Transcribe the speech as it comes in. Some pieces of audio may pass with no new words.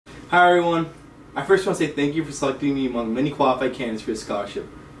Hi everyone. I first want to say thank you for selecting me among many qualified candidates for this scholarship.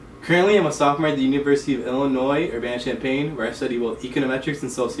 Currently, I'm a sophomore at the University of Illinois, Urbana-Champaign, where I study both econometrics and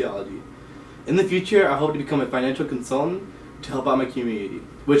sociology. In the future, I hope to become a financial consultant to help out my community,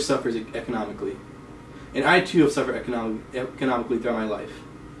 which suffers economically. And I too have suffered economically throughout my life.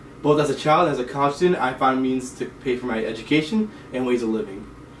 Both as a child and as a college student, I found means to pay for my education and ways of living.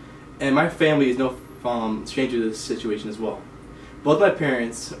 And my family is no stranger to this situation as well. Both my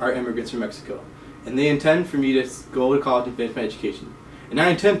parents are immigrants from Mexico, and they intend for me to go to college and finish my education. And I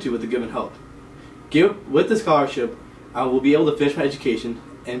intend to with the given help. With the scholarship, I will be able to finish my education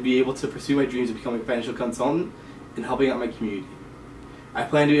and be able to pursue my dreams of becoming a financial consultant and helping out my community. I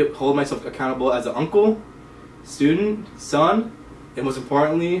plan to hold myself accountable as an uncle, student, son, and most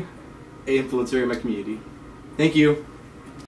importantly, an influencer in my community. Thank you.